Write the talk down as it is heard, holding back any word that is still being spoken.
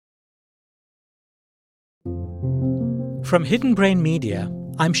From Hidden Brain Media,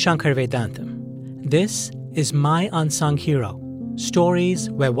 I'm Shankar Vedantam. This is My Unsung Hero, stories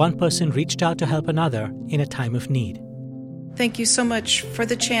where one person reached out to help another in a time of need. Thank you so much for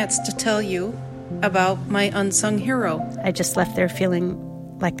the chance to tell you about my unsung hero. I just left there feeling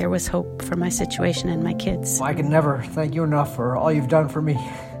like there was hope for my situation and my kids. I can never thank you enough for all you've done for me,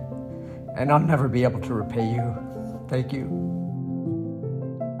 and I'll never be able to repay you. Thank you.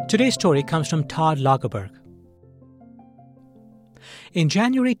 Today's story comes from Todd Lagerberg. In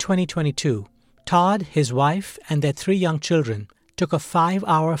January 2022, Todd, his wife, and their 3 young children took a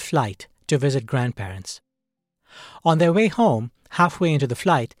 5-hour flight to visit grandparents. On their way home, halfway into the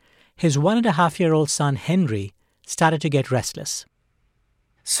flight, his 1.5-year-old son, Henry, started to get restless.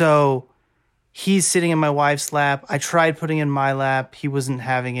 So he's sitting in my wife's lap. I tried putting in my lap. He wasn't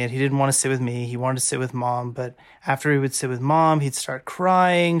having it. He didn't want to sit with me. He wanted to sit with Mom. But after he would sit with Mom, he'd start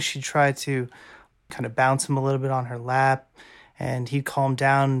crying. She'd try to kind of bounce him a little bit on her lap. And he'd calm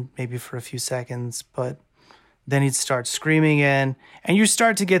down maybe for a few seconds, but then he'd start screaming again. And you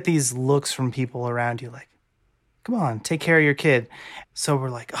start to get these looks from people around you like, come on, take care of your kid. So we're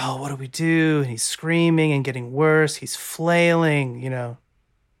like, oh, what do we do? And he's screaming and getting worse. He's flailing,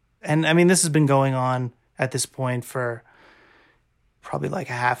 And I mean, this has been going on at this point for probably like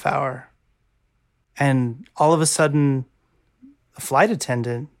a half hour. And all of a sudden, a flight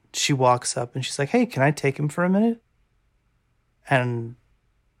attendant, she walks up and she's like, hey, can I take him for a minute? And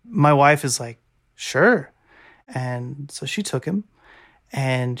my wife is like, sure. And so she took him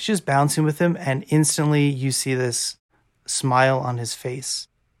and she's bouncing with him. And instantly you see this smile on his face.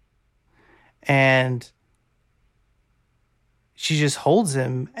 And she just holds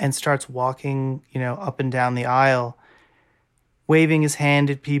him and starts walking, up and down the aisle, waving his hand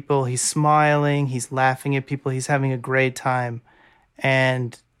at people. He's smiling. He's laughing at people. He's having a great time.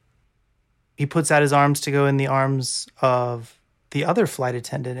 And he puts out his arms to go in the arms of the other flight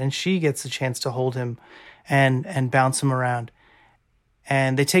attendant, and she gets a chance to hold him and bounce him around.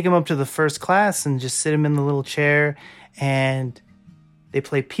 And they take him up to the first class and just sit him in the little chair, and they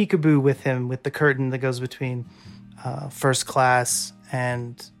play peekaboo with him with the curtain that goes between first class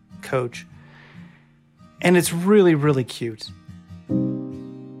and coach. And it's really, really cute.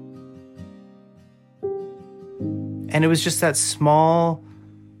 And it was just that small,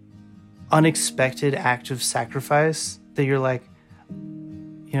 unexpected act of sacrifice that you're like,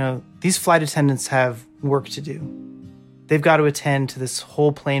 these flight attendants have work to do. They've got to attend to this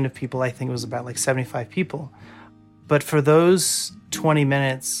whole plane of people. I think it was about like 75 people. But for those 20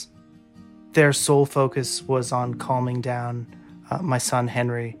 minutes, their sole focus was on calming down my son,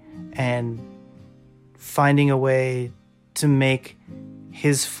 Henry, and finding a way to make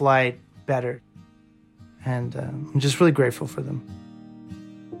his flight better. And I'm just really grateful for them.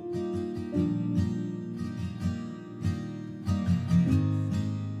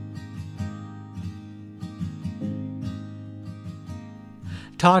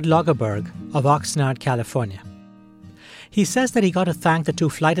 Todd Lagerberg of Oxnard, California. He says that he got to thank the 2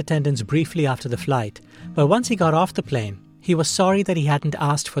 flight attendants briefly after the flight, but once he got off the plane, he was sorry that he hadn't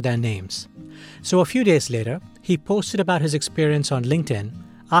asked for their names. So a few days later, he posted about his experience on LinkedIn,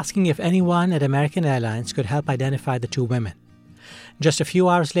 asking if anyone at American Airlines could help identify the 2 women. Just a few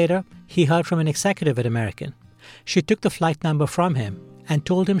hours later, he heard from an executive at American. She took the flight number from him and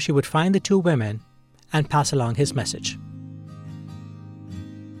told him she would find the 2 women and pass along his message.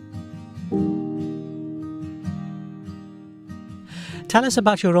 Tell us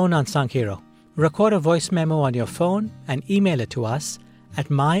about your own unsung hero. Record a voice memo on your phone and email it to us at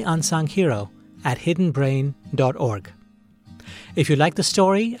myunsunghero@hiddenbrain.org. If you like the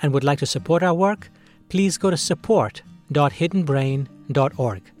story and would like to support our work, please go to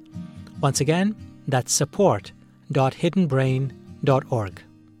support.hiddenbrain.org. Once again, that's support.hiddenbrain.org.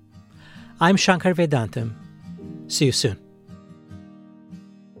 I'm Shankar Vedantam. See you soon.